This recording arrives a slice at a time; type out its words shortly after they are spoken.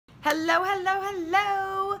Hello, hello,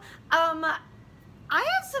 hello. I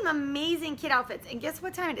have some amazing kid outfits, and guess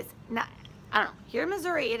what time it is? Now, I don't know. Here in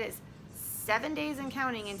Missouri, it is 7 days and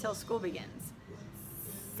counting until school begins.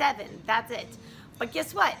 7, that's it. But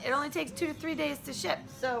guess what? It only takes 2 to 3 days to ship.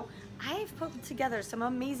 So I've put together some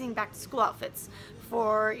amazing back-to-school outfits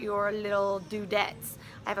for your little dudettes.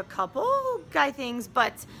 I have a couple guy things,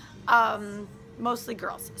 but mostly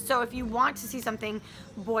girls. So if you want to see something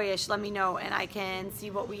boyish, let me know and I can see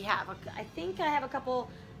what we have. I think I have a couple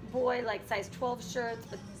boy like size 12 shirts,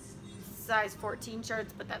 but size 14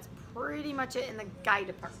 shirts, but that's pretty much it in the guy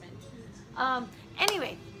department.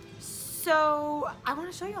 Anyway, so I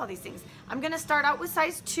want to show you all these things. I'm going to start out with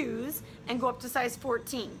size 2s and go up to size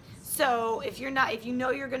 14. So if you know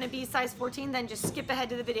you're going to be size 14, then just skip ahead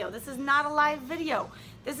to the video. This is not a live video.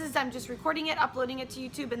 I'm just recording it, uploading it to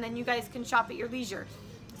YouTube, and then you guys can shop at your leisure.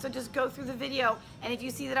 So just go through the video, and if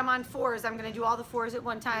you see that I'm on 4s, I'm going to do all the 4s at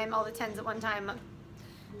one time, all the 10s at one time.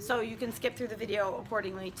 So you can skip through the video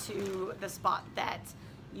accordingly to the spot that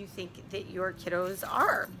you think that your kiddos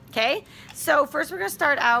are, okay? So first we're going to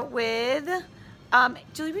start out with,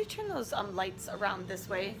 Julie, will you turn those lights around this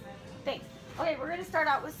way? Thanks. Okay, we're going to start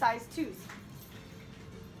out with size 2s.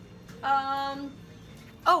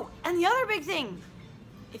 Oh, and the other big thing,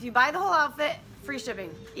 if you buy the whole outfit, free shipping.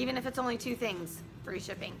 Even if it's only 2 things, free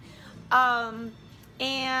shipping. And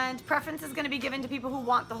preference is going to be given to people who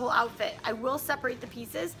want the whole outfit. I will separate the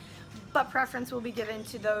pieces, but preference will be given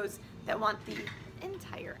to those that want the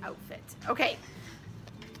entire outfit. Okay,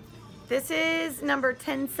 this is number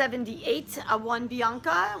 1078, a 1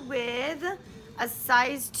 Bianca with a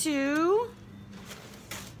size 2.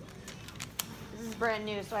 This is brand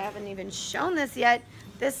new, so I haven't even shown this yet.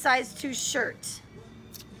 This size 2 shirt.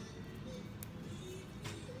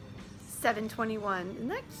 721. Isn't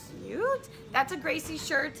that cute? That's a Gracie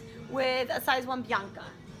shirt with a size 1 Bianca.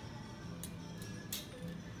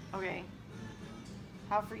 Okay.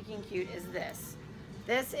 How freaking cute is this?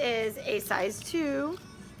 This is a size 2.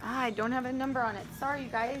 I don't have a number on it. Sorry, you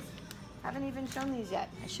guys. Haven't even shown these yet.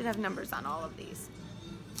 I should have numbers on all of these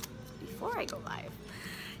before I go live.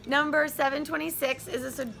 Number 726 is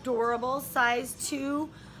this adorable size 2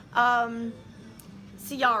 Soraya.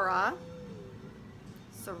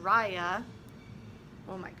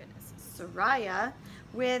 Oh my goodness. Soraya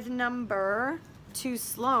with number 2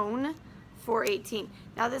 Sloan 418.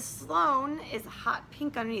 Now this Sloan is hot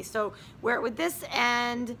pink underneath, so wear it with this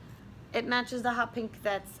and it matches the hot pink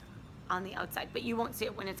that's on the outside, but you won't see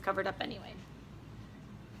it when it's covered up anyway.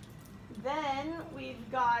 Then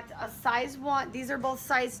we've got a size 1. These are both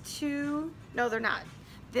size 2. No, they're not.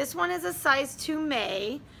 This one is a size 2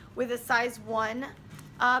 May with a size 1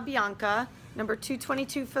 Bianca. Number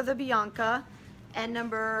 222 for the Bianca, and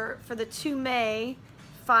number for the 2 May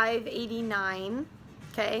 589.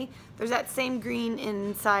 Okay, there's that same green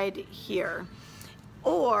inside here.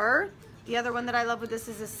 Or the other one that I love with this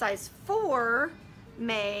is a size 4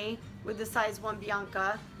 May with the size 1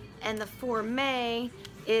 Bianca, and the 4 May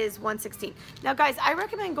is 116. Now guys, I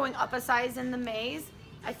recommend going up a size in the Mays.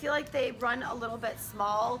 I feel like they run a little bit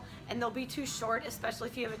small and they'll be too short, especially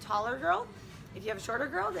if you have a taller girl. If you have a shorter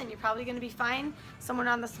girl, then you're probably going to be fine. Someone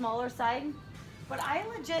on the smaller side. But I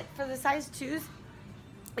legit, for the size 2s,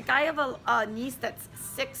 like I have a niece that's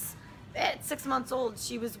 6 months old.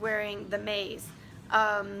 She was wearing the Mays.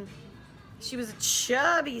 She was a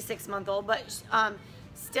chubby 6-month-old, but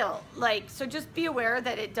still, like, so just be aware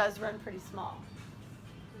that it does run pretty small.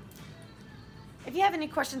 If you have any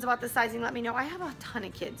questions about the sizing, let me know. I have a ton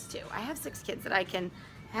of kids too. I have 6 kids that I can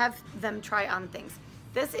have them try on things.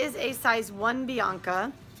 This is a size 1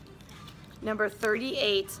 Bianca, number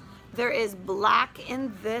 38. There is black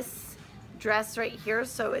in this dress right here,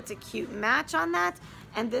 so it's a cute match on that.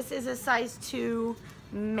 And this is a size 2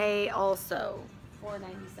 May also,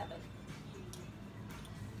 497.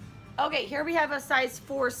 Okay, here we have a size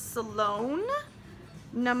 4 Sloan,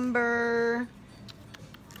 number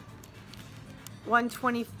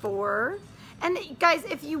 124. And guys,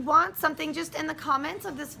 if you want something, just in the comments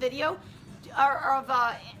of this video, or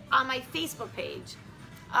on my Facebook page,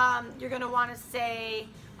 you're going to want to say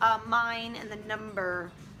mine and the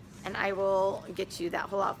number, and I will get you that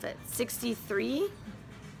whole outfit. 63.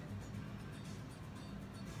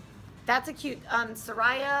 That's a cute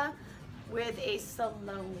Soraya with a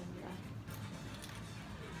Sloan.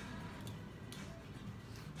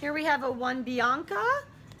 Here we have a 1 Bianca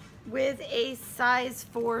with a size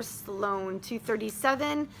 4 Sloan,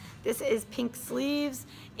 237. This is pink sleeves.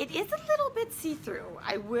 It is a little bit see-through,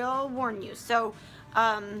 I will warn you. So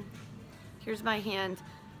here's my hand.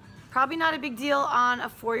 Probably not a big deal on a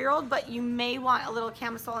 4-year-old, but you may want a little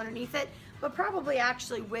camisole underneath it. but probably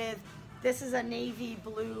actually with, this is a navy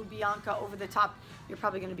blue Bianca over the top, you're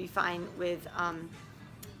probably going to be fine with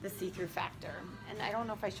the see-through factor. And I don't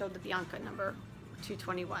know if I showed the Bianca number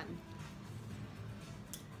 221.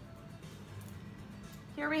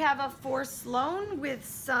 Here we have a 4 Sloan with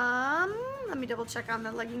some, let me double check on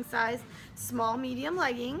the legging size, small medium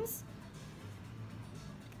leggings.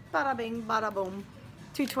 Bada bing, bada boom.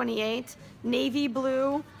 228, navy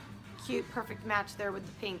blue, cute, perfect match there with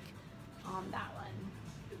the pink on that one.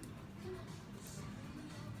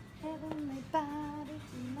 Heavenly body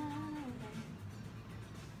tonight.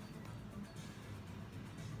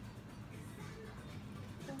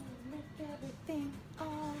 Don't make everything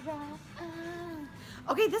alright.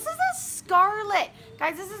 Okay, this is a Scarlet.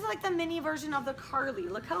 Guys, this is like the mini version of the Carly.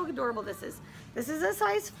 Look how adorable this is. This is a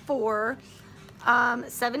size 4,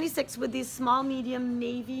 76 with these small medium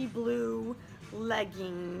navy blue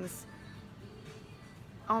leggings.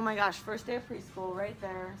 Oh my gosh, first day of preschool right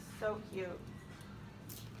there. So cute.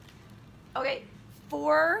 Okay,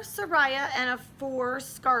 4 Soraya and a 4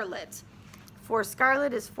 Scarlet. 4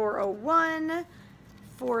 Scarlet is 401.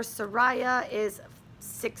 4 Soraya is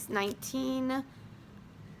 619.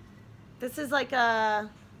 This is like a,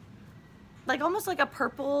 almost like a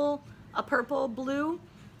purple blue.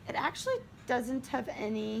 It actually doesn't have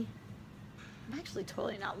any, I'm actually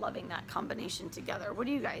totally not loving that combination together. What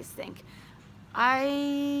do you guys think?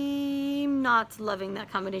 I'm not loving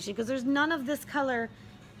that combination because there's none of this color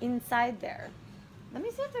inside there. Let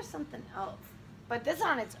me see if there's something else. But this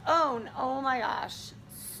on its own, oh my gosh,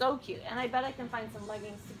 so cute. And I bet I can find some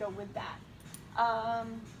leggings to go with that.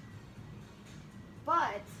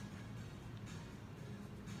 But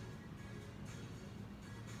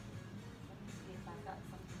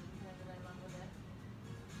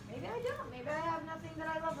maybe I don't. Maybe I have nothing that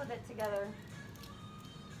I love with it together.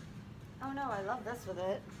 Oh no, I love this with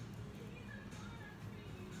it.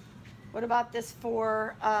 What about this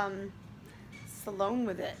for Salone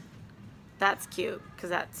with it? That's cute because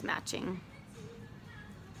that's matching.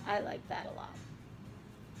 I like that a lot.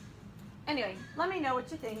 Anyway, let me know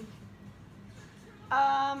what you think.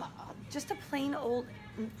 Just a plain old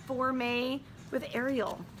 4 May with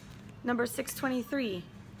Ariel, number 623.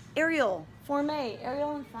 Ariel, 4 May,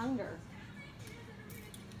 Ariel and Thunder.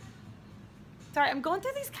 Sorry, I'm going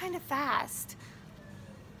through these kind of fast.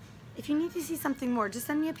 If you need to see something more, just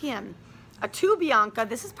send me a PM. A 2 Bianca,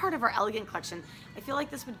 this is part of our elegant collection. I feel like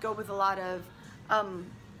this would go with a lot of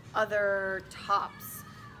other tops.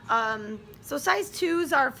 So size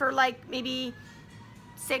 2s are for like maybe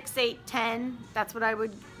 6, 8, 10. That's what I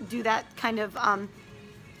would do, that kind of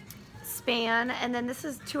span. And then this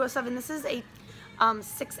is 207. This is a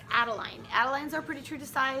 6 Adeline. Adelines are pretty true to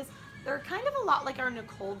size. They're kind of a lot like our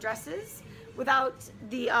Nicole dresses without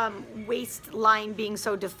the waistline being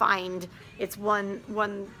so defined. It's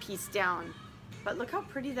one piece down. But look how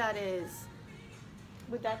pretty that is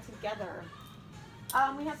with that together.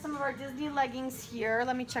 We have some of our Disney leggings here.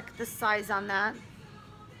 Let me check the size on that.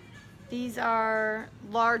 These are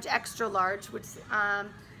large, extra large, which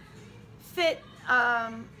fit,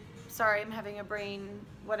 sorry, I'm having a brain,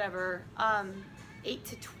 whatever, 8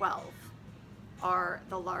 to 12 are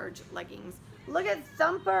the large leggings. Look at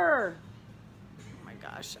Thumper. Oh my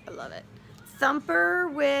gosh, I love it. Thumper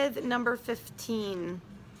with number 15.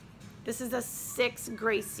 This is a 6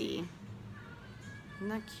 Gracie. Isn't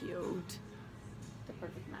that cute? The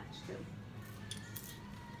perfect match too.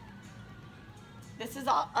 This is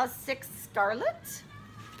a 6 Scarlet,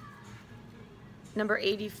 number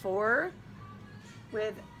 84,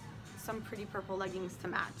 with some pretty purple leggings to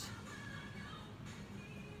match.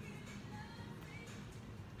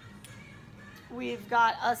 We've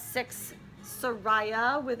got a 6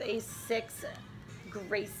 Soraya with a 6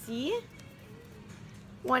 Gracie,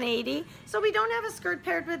 180. So we don't have a skirt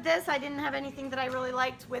paired with this. I didn't have anything that I really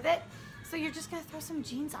liked with it. So you're just gonna throw some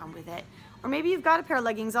jeans on with it. Or maybe you've got a pair of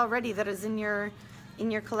leggings already that is in your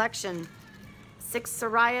collection. 6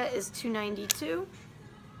 Soraya is 292.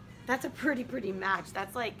 That's a pretty match.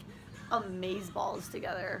 That's like amazeballs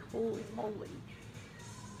together. Holy moly.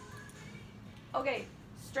 Okay,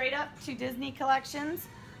 straight up to Disney collections.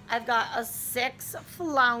 I've got a 6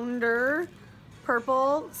 Flounder,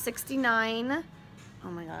 purple, 69. Oh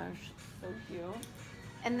my gosh, so cute.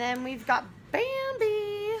 And then we've got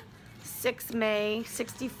Bambi, 6 May,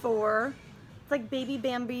 64. It's like baby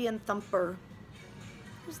Bambi and Thumper.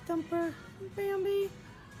 There's Thumper and Bambi.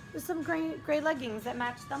 There's some gray leggings that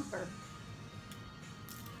match Thumper.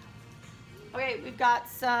 Okay, we've got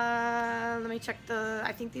some, let me check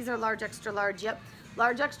I think these are large, extra large. Yep,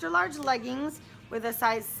 large, extra large leggings with a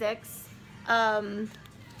size 6.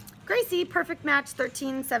 Gracie, perfect match,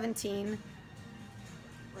 13, 17.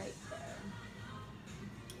 right there.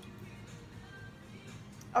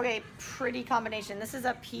 Okay, pretty combination. This is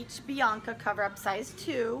a Peach Bianca cover-up size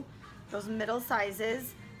 2. Those middle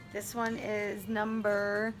sizes. This one is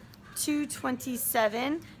number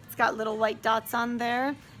 227. It's got little white dots on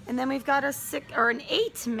there. And then we've got an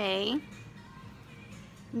 8 May,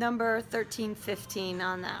 number 1315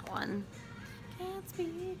 on that one. Can't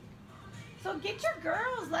speak. So get your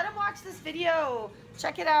girls, let them watch this video.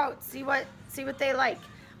 Check it out, see what they like.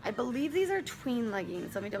 I believe these are tween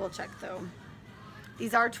leggings. Let me double check though.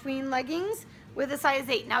 These are tween leggings with a size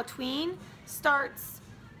 8. Now tween starts,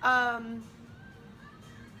 yeah,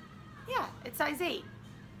 it's size 8.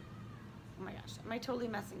 Oh my gosh, am I totally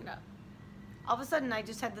messing it up? All of a sudden I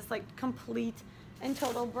just had this like complete and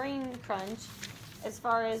total brain crunch as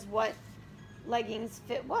far as what leggings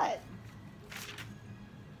fit what.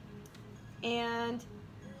 And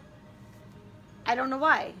I don't know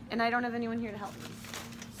why, and I don't have anyone here to help me.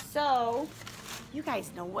 So you guys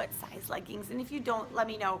know what size leggings, and if you don't, let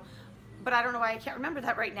me know. But I don't know why I can't remember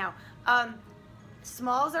that right now.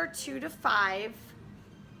 Smalls are 2 to 5.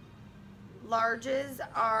 Larges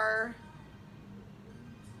are,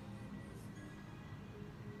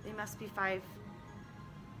 they must be 5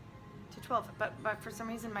 to 12. But for some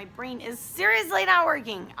reason my brain is seriously not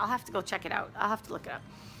working. I'll have to go check it out. I'll have to look it up.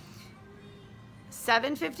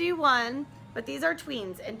 751, but these are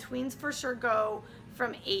tweens, and tweens for sure go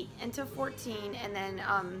from 8 into 14 and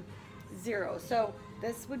then 0. So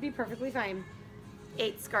this would be perfectly fine.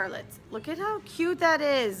 8 Scarlets. Look at how cute that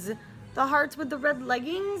is. The hearts with the red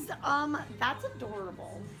leggings. That's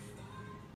adorable.